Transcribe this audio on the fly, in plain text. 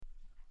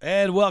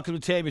And welcome to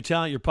Tame Your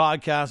Talent, your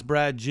podcast.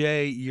 Brad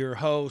J., your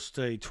host,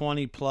 a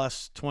 20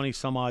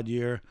 some odd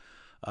year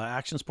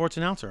action sports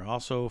announcer.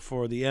 Also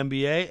for the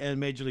NBA and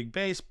Major League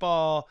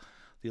Baseball,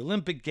 the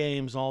Olympic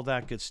Games, all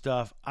that good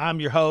stuff. I'm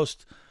your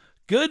host.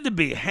 Good to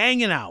be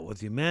hanging out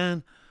with you,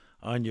 man,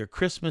 on your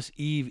Christmas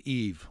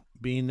Eve,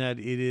 being that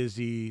it is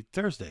the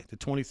Thursday, the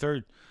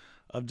 23rd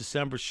of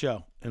December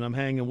show, and I'm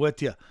hanging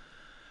with you.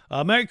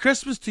 Merry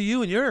Christmas to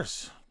you and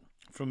yours.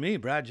 From me,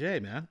 Brad J.,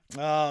 man.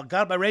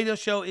 My radio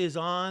show is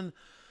on.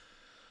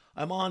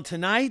 I'm on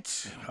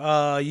tonight.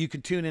 You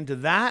can tune into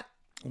that,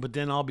 but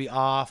then I'll be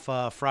off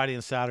Friday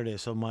and Saturday,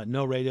 so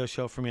no radio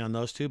show for me on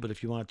those two. But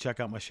if you want to check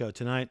out my show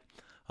tonight,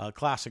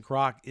 Classic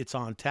Rock, it's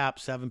on tap,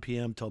 7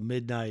 p.m. till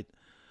midnight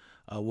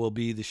will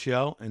be the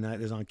show, and that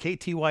is on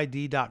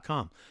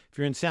ktyd.com. If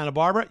you're in Santa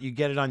Barbara, you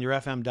get it on your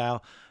FM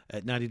dial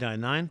at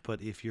 99.9,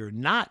 but if you're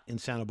not in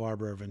Santa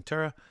Barbara or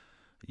Ventura,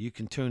 you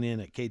can tune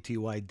in at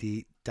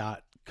ktyd.com.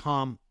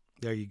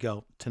 There you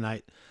go.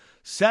 Tonight,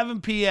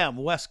 7 p.m.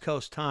 West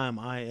Coast time,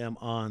 I am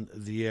on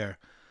the air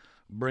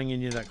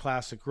bringing you that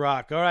classic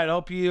rock. All right, I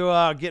hope you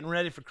are getting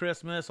ready for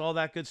Christmas, all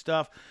that good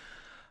stuff.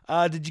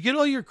 Did you get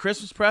all your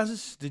Christmas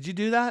presents? Did you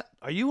do that?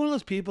 Are you one of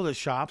those people that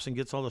shops and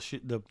gets all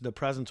the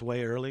presents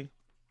way early?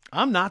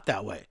 I'm not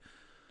that way.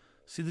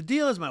 See, the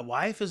deal is my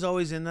wife is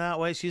always in that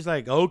way. She's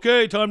like,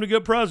 okay, time to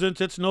get presents.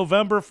 It's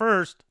November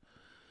 1st.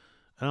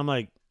 And I'm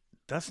like,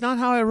 that's not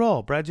how I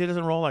roll. Brad J.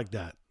 doesn't roll like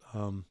that.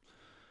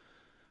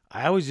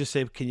 I always just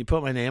say, can you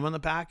put my name on the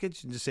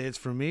package and just say it's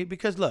for me?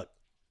 Because look,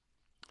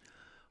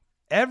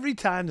 every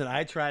time that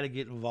I try to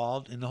get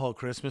involved in the whole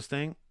Christmas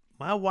thing,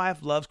 my wife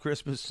loves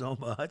Christmas so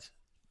much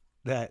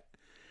that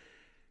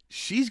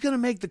she's going to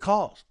make the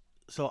calls.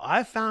 So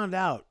I found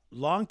out a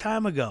long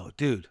time ago,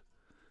 dude,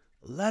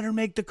 let her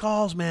make the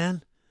calls,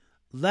 man.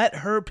 Let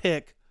her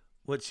pick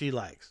what she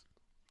likes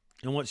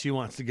and what she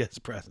wants to get as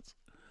presents.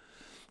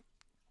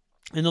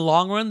 In the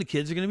long run, the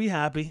kids are going to be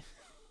happy.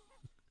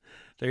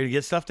 They're going to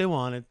get stuff they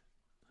wanted.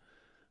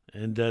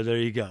 And there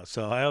you go.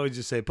 So I always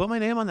just say, put my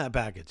name on that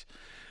package.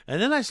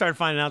 And then I started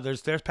finding out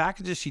there's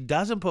packages she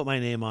doesn't put my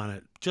name on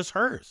it, just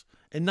hers,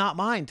 and not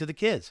mine to the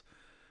kids.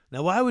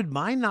 Now, why would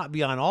mine not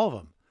be on all of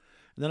them?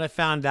 And then I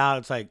found out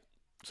it's like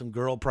some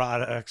girl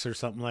products or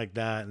something like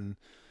that. And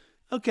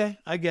okay,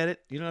 I get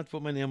it. You don't have to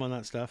put my name on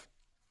that stuff.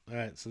 All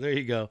right, so there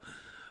you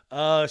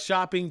go.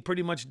 Shopping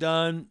pretty much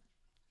done.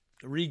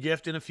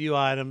 Re-gifting a few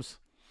items.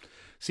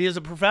 See, as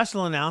a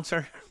professional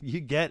announcer,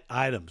 you get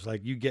items.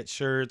 Like you get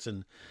shirts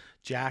and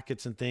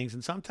jackets and things.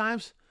 And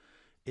sometimes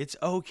it's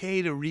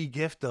okay to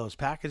re-gift those,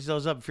 package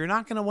those up. If you're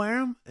not going to wear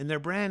them and they're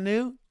brand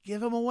new,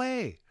 give them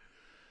away.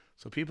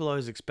 So people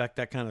always expect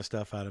that kind of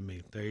stuff out of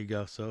me. There you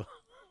go. So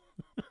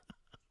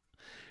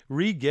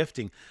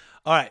re-gifting.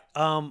 All right.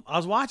 I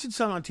was watching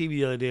something on TV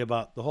the other day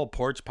about the whole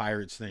porch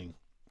pirates thing.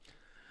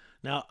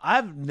 Now,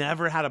 I've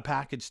never had a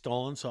package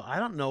stolen, so I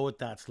don't know what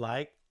that's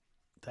like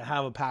to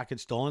have a package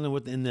stolen.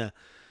 And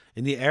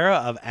in the era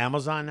of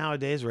Amazon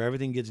nowadays where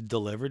everything gets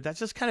delivered, that's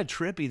just kind of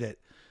trippy that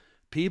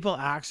people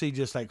actually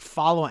just like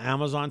follow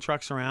Amazon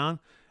trucks around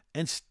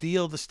and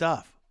steal the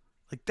stuff.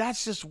 Like,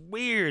 that's just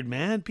weird,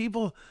 man.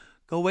 People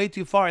go way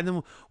too far. And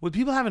then with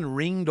people having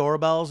Ring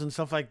doorbells and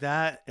stuff like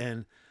that,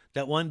 and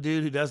that one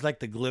dude who does like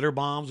the glitter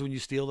bombs when you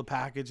steal the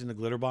package and the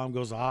glitter bomb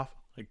goes off,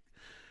 like,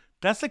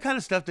 that's the kind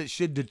of stuff that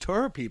should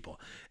deter people,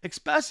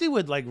 especially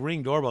with like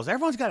Ring doorbells.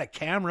 Everyone's got a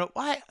camera.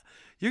 Why?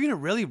 You're going to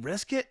really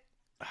risk it?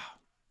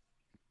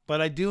 But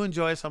I do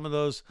enjoy some of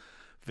those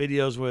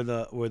videos where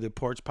the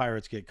porch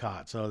pirates get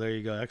caught. So there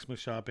you go. Xmas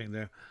shopping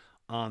there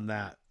on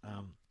that.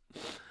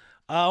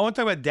 I want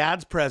to talk about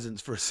dad's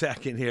presents for a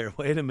second here.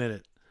 Wait a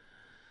minute.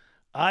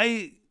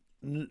 I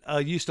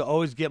used to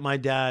always get my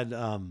dad,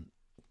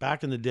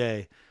 back in the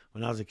day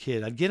when I was a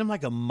kid, I'd get him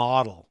like a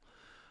model.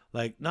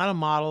 Like, not a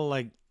model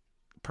like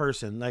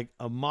person, like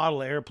a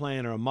model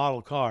airplane or a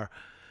model car.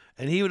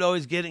 And he would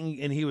always get it,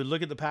 and he would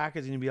look at the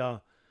package and he'd be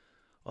all,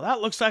 well,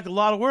 that looks like a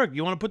lot of work.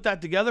 You want to put that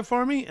together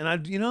for me? And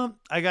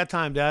I got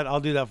time, Dad.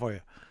 I'll do that for you.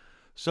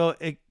 So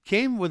it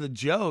came with a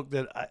joke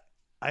that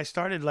I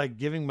started like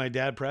giving my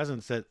dad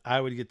presents that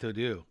I would get to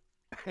do.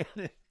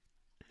 And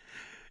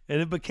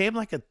it became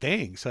like a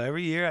thing. So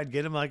every year I'd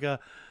get him like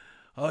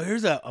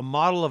here's a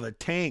model of a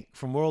tank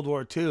from World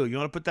War II. You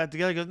want to put that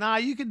together? He goes, nah,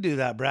 you can do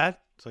that, Brad.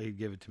 So he'd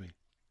give it to me.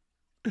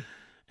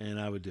 And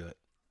I would do it.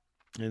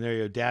 And there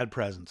you go, dad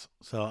presents.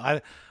 So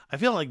I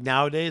feel like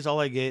nowadays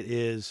all I get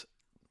is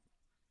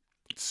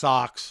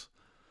socks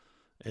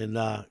and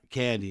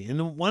candy.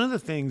 And one of the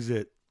things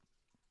that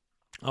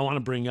I want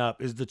to bring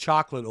up is the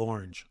chocolate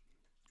orange.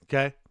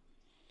 Okay?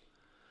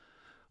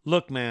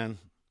 Look, man,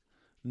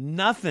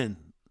 nothing.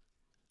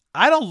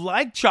 I don't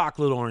like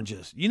chocolate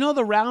oranges. You know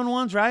the round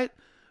ones, right?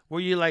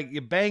 Where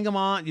you bang them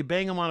on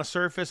a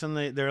surface and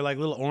they're like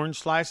little orange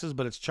slices,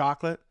 but it's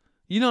chocolate.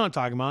 You know what I'm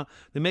talking about.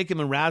 They make them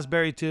in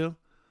raspberry too,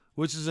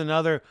 which is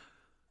another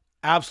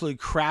absolutely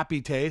crappy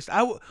taste.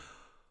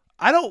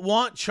 I don't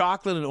want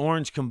chocolate and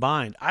orange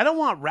combined. I don't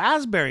want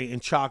raspberry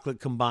and chocolate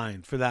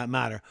combined, for that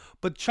matter.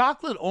 But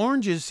chocolate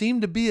oranges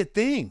seem to be a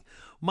thing.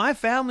 My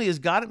family has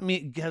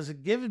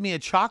given me a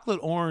chocolate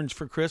orange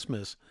for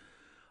Christmas.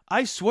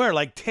 I swear,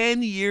 like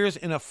 10 years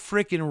in a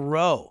freaking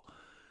row.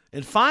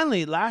 And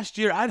finally, last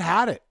year, I'd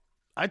had it.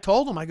 I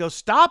told them, I go,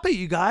 stop it,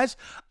 you guys.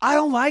 I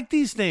don't like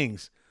these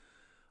things.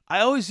 I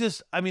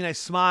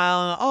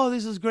smile, and, oh,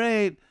 this is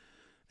great.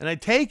 And I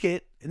take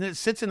it, and it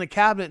sits in the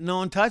cabinet, and no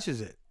one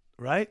touches it,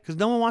 right? Because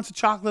no one wants a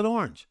chocolate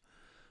orange.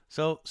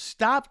 So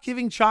stop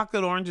giving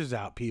chocolate oranges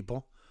out,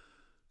 people.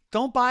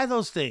 Don't buy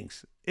those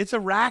things. It's a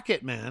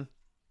racket, man.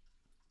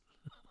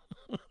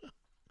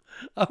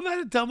 I'm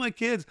going to tell my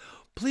kids,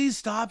 please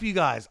stop, you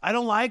guys. I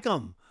don't like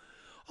them.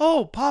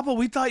 Oh, Papa,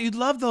 we thought you'd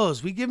love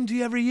those. We give them to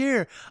you every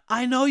year.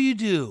 I know you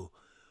do,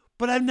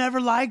 but I've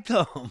never liked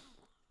them.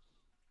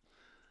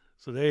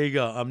 So there you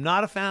go. I'm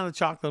not a fan of the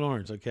chocolate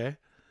orange, okay?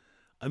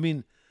 I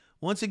mean,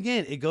 once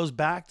again, it goes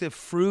back to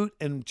fruit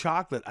and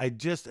chocolate. I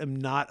just am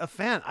not a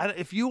fan.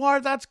 If you are,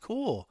 that's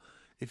cool.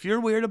 If you're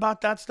weird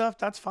about that stuff,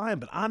 that's fine,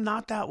 but I'm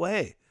not that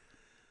way.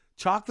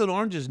 Chocolate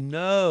oranges,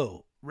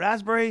 no.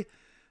 Raspberry,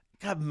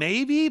 God,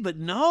 maybe, but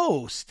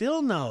no.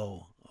 Still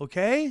no,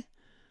 okay?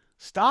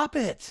 Stop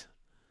it.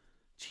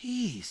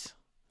 Jeez.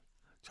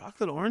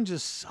 Chocolate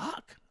oranges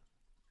suck.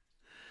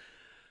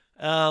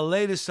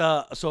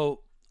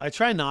 So I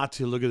try not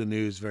to look at the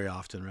news very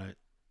often, right?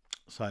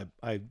 So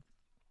I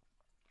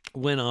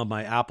went on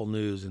my Apple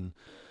News and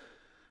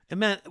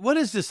man, what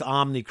is this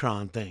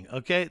Omicron thing?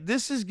 Okay,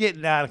 this is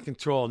getting out of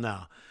control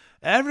now.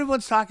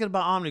 Everyone's talking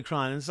about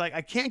Omicron, and it's like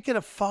I can't get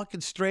a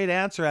fucking straight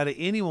answer out of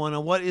anyone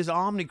on what is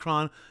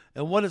Omicron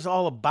and what it's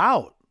all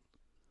about.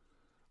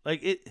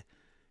 Like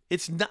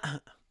it's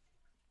not.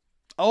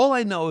 All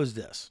I know is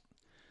this.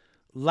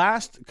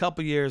 Last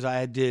couple years,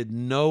 I did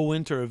no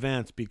winter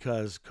events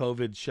because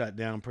COVID shut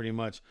down pretty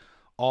much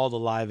all the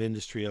live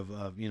industry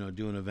of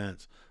doing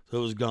events. So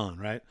it was gone,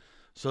 right?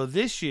 So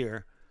this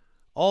year,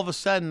 all of a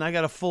sudden, I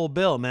got a full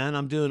bill, man.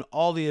 I'm doing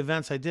all the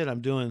events I did.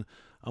 I'm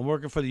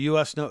working for the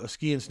U.S.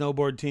 ski and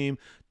snowboard team,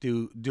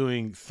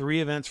 doing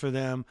 3 events for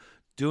them,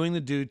 doing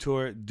the Dew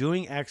Tour,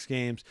 doing X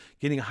Games,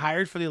 getting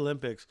hired for the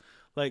Olympics.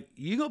 Like,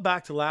 you go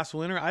back to last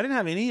winter, I didn't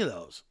have any of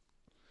those.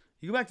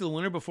 You go back to the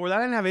winter before that,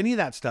 I didn't have any of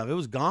that stuff. It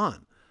was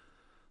gone.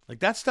 Like,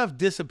 that stuff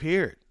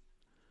disappeared.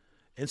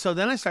 And so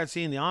then I start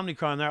seeing the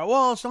Omicron there.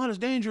 Well, it's not as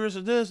dangerous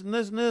as this and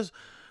this and this,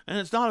 and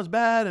it's not as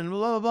bad and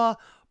blah, blah, blah.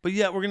 But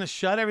yet we're going to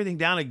shut everything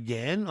down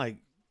again. Like,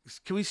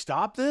 can we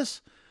stop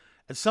this?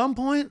 At some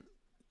point,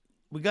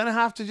 we're going to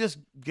have to just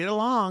get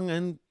along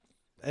and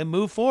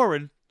move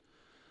forward.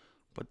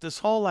 But this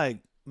whole, like,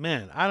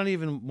 man, I don't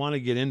even want to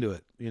get into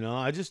it.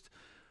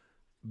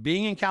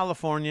 Being in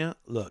California,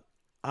 look,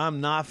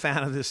 I'm not a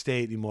fan of this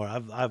state anymore.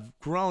 I've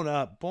grown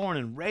up, born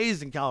and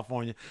raised in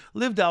California,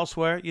 lived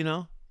elsewhere,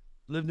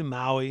 lived in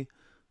Maui,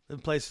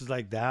 lived places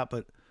like that,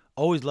 but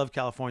always loved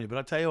California. But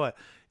I'll tell you what,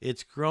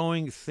 it's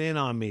growing thin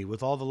on me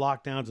with all the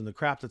lockdowns and the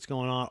crap that's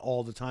going on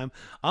all the time.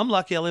 I'm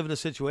lucky I live in a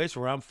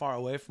situation where I'm far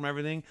away from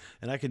everything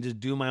and I can just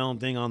do my own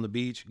thing on the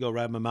beach, go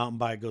ride my mountain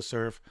bike, go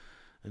surf,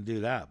 and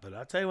do that. But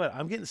I'll tell you what,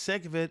 I'm getting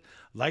sick of it.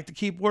 I'd like to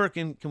keep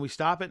working. Can we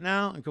stop it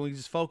now? And can we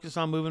just focus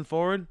on moving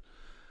forward?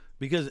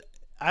 Because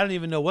I don't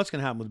even know what's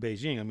going to happen with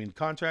Beijing. I mean,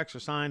 contracts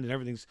are signed and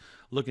everything's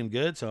looking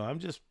good. So I'm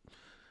just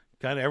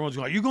kind of, everyone's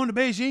going, are you going to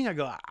Beijing? I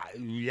go,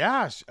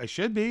 yeah, I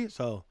should be.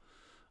 So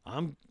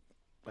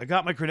I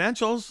got my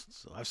credentials.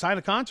 So I've signed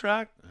a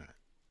contract. All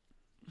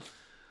right.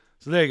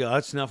 So there you go.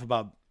 That's enough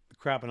about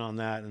crapping on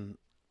that and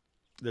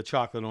the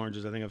chocolate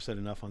oranges. I think I've said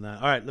enough on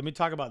that. All right, let me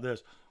talk about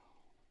this.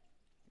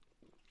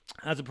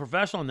 As a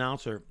professional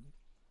announcer,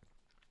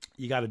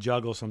 you got to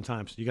juggle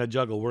sometimes. You got to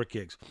juggle work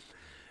gigs.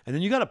 And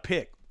then you got to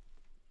pick,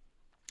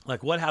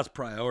 like, what has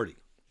priority.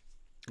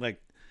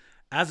 Like,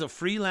 as a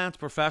freelance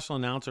professional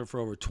announcer for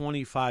over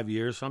 25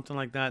 years, something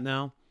like that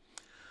now,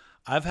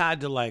 I've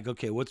had to, like,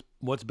 okay,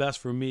 what's best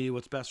for me?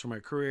 What's best for my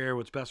career?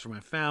 What's best for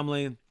my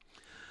family?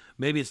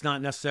 Maybe it's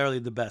not necessarily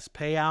the best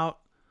payout,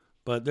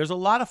 but there's a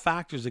lot of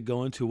factors that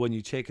go into when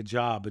you take a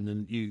job and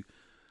then you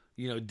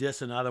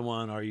diss another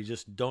one, or you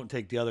just don't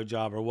take the other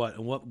job, or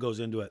what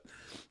goes into it.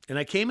 And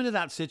I came into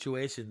that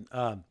situation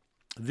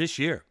this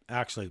year,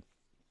 actually.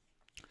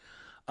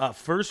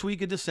 First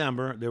week of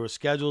December, there was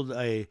scheduled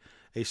a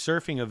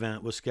surfing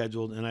event was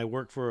scheduled, and I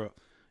work for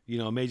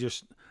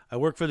I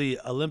work for the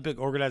Olympic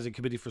Organizing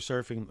Committee for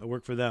Surfing. I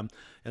work for them,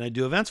 and I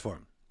do events for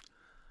them.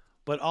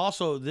 But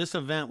also, this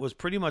event was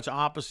pretty much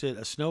opposite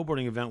a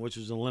snowboarding event, which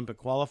was an Olympic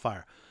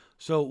qualifier.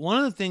 So one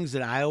of the things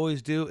that I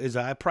always do is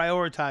I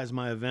prioritize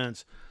my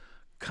events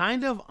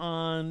kind of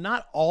on,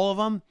 not all of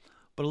them,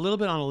 but a little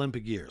bit on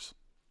Olympic years.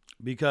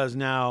 Because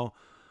now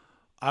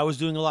I was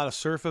doing a lot of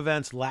surf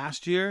events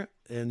last year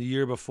and the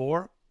year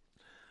before,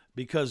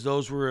 because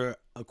those were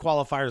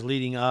qualifiers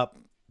leading up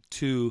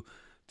to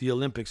the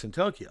Olympics in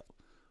Tokyo.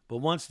 But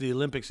once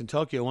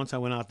I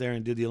went out there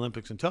and did the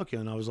Olympics in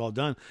Tokyo and I was all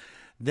done,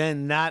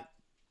 then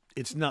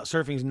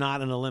surfing's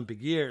not an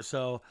Olympic year.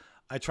 So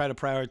I try to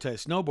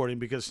prioritize snowboarding,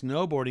 because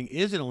snowboarding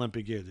is an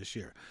Olympic year this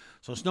year.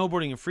 So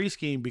snowboarding and free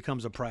skiing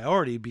becomes a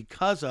priority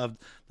because of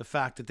the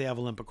fact that they have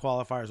Olympic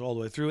qualifiers all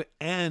the way through.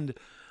 And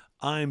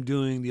I'm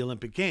doing the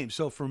Olympic Games.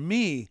 So for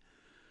me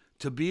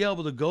to be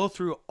able to go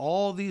through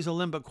all these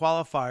Olympic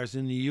qualifiers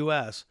in the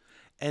U.S.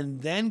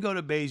 and then go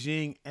to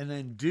Beijing and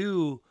then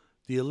do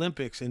the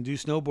Olympics and do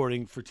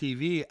snowboarding for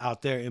TV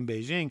out there in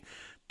Beijing,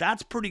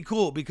 that's pretty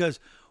cool, because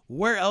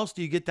where else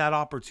do you get that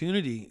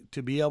opportunity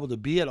to be able to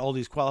be at all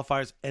these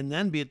qualifiers and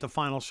then be at the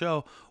final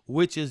show,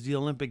 which is the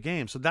Olympic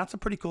Games? So that's a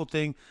pretty cool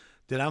thing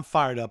that I'm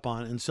fired up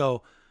on. And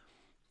so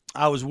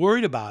I was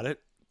worried about it,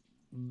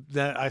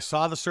 that I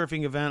saw the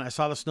surfing event, I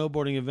saw the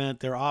snowboarding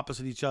event, they're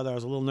opposite each other. I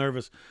was a little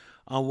nervous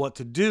on what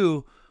to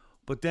do,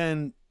 but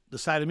then the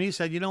side of me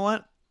said, you know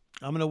what?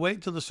 I'm going to wait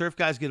until the surf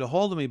guys get a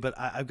hold of me, but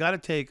I've got to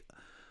take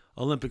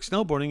Olympic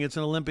snowboarding. It's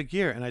an Olympic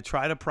year, and I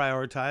try to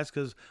prioritize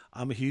because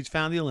I'm a huge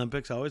fan of the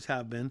Olympics. I always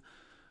have been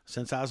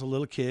since I was a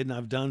little kid, and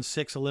I've done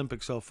 6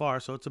 Olympics so far,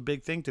 so it's a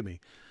big thing to me.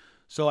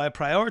 So I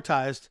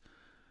prioritized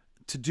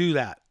to do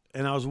that,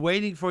 and I was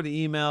waiting for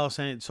the email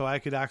saying so I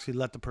could actually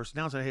let the person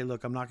down, say, hey,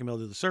 look, I'm not going to be able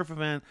to do the surf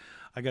event.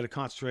 I got to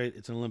concentrate.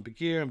 It's an Olympic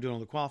year. I'm doing all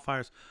the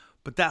qualifiers.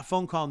 But that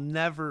phone call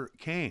never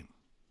came.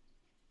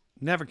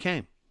 Never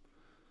came.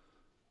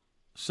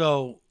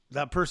 So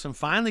that person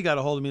finally got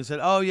a hold of me and said,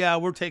 oh, yeah,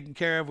 we're taken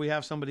care of. We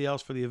have somebody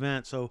else for the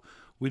event, so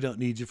we don't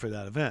need you for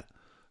that event.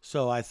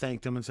 So I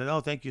thanked him and said,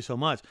 oh, thank you so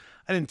much.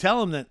 I didn't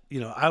tell him that,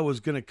 I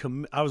was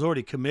I was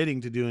already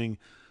committing to doing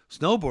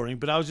snowboarding,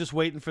 but I was just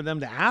waiting for them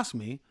to ask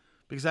me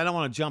because I don't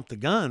want to jump the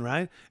gun,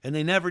 right? And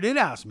they never did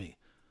ask me.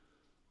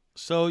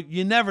 So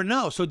you never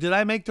know. So did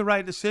I make the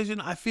right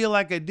decision? I feel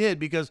like I did,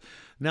 because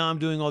now I'm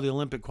doing all the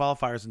Olympic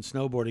qualifiers in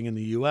snowboarding in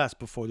the U.S.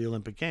 before the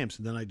Olympic Games,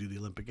 and then I do the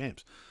Olympic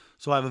Games.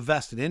 So I have a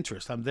vested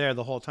interest. I'm there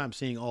the whole time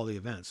seeing all the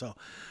events. So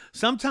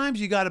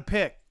sometimes you got to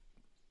pick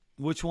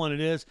which one it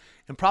is.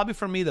 And probably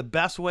for me, the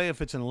best way,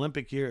 if it's an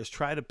Olympic year, is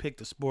try to pick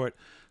the sport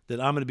that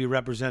I'm going to be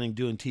representing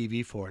doing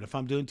TV for. And if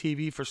I'm doing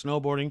TV for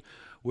snowboarding,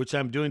 which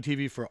I'm doing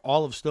TV for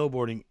all of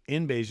snowboarding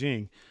in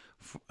Beijing,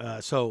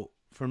 so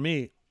for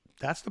me,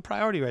 that's the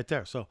priority right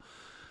there. So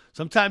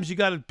sometimes you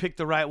got to pick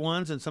the right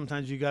ones, and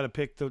sometimes you got to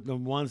pick the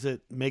ones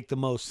that make the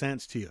most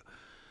sense to you.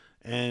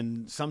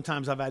 And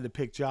sometimes I've had to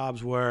pick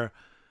jobs where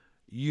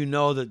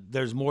that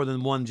there's more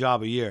than one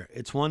job a year.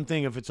 It's one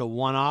thing if it's a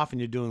one-off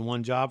and you're doing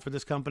one job for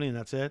this company and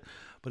that's it.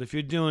 But if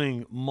you're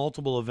doing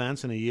multiple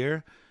events in a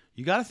year,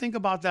 you got to think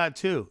about that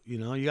too.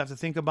 You have to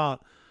think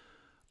about,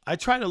 I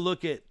try to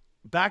look at,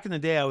 back in the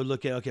day, I would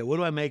look at, okay, what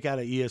do I make out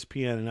of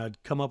ESPN? And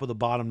I'd come up with a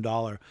bottom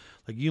dollar.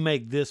 Like, you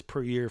make this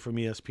per year from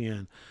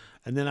ESPN.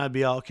 And then I'd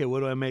be okay,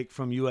 what do I make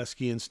from US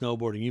Ski and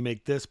Snowboarding? You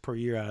make this per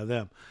year out of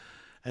them.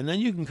 And then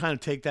you can kind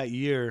of take that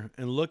year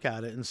and look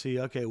at it and see,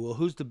 okay, well,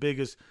 who's the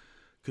biggest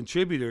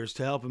contributors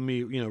to helping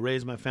me,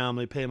 raise my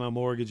family, pay my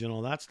mortgage and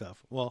all that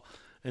stuff. Well,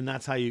 and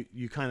that's how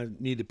you kind of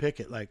need to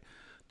pick it, like,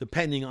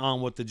 depending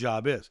on what the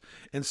job is.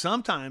 And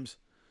sometimes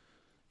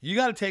you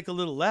got to take a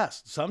little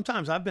less.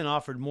 Sometimes I've been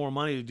offered more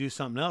money to do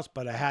something else,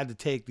 but I had to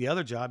take the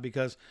other job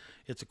because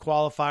it's a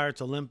qualifier,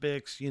 it's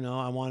Olympics,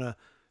 I want to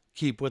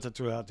keep with it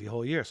throughout the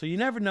whole year. So you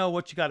never know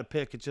what you got to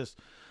pick. It's just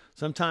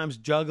sometimes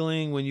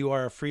juggling when you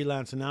are a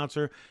freelance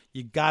announcer,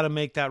 you got to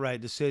make that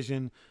right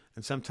decision.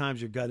 And sometimes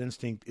your gut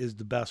instinct is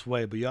the best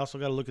way, but you also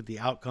got to look at the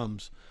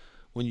outcomes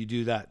when you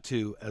do that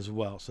too as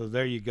well. So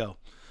there you go.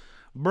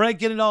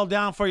 Breaking it all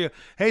down for you.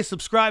 Hey,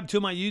 subscribe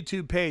to my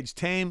YouTube page,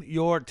 Tame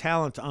Your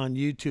Talent on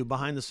YouTube,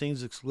 behind the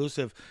scenes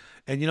exclusive.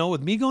 And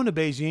with me going to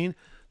Beijing,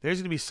 there's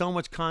going to be so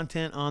much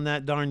content on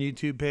that darn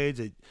YouTube page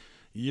that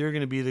you're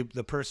going to be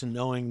the person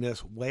knowing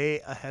this way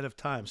ahead of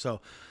time. So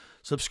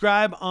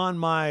subscribe on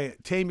my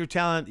Tame Your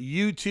Talent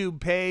YouTube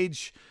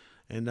page.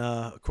 And,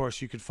 of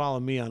course, you can follow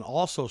me on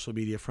all social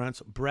media fronts,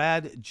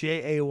 Brad,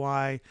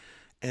 J-A-Y-M-C.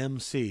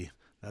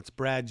 That's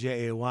Brad,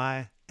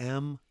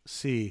 J-A-Y-M-C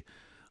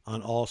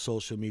on all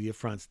social media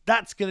fronts.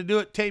 That's going to do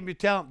it. Tame Your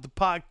Talent, the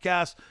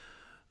podcast.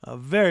 A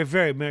very,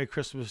 very Merry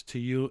Christmas to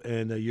you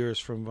and yours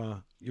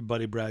from your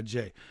buddy Brad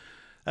J.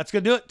 That's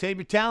going to do it. Tame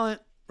Your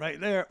Talent right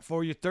there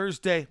for your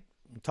Thursday.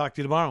 I'll talk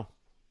to you tomorrow.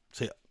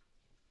 See ya.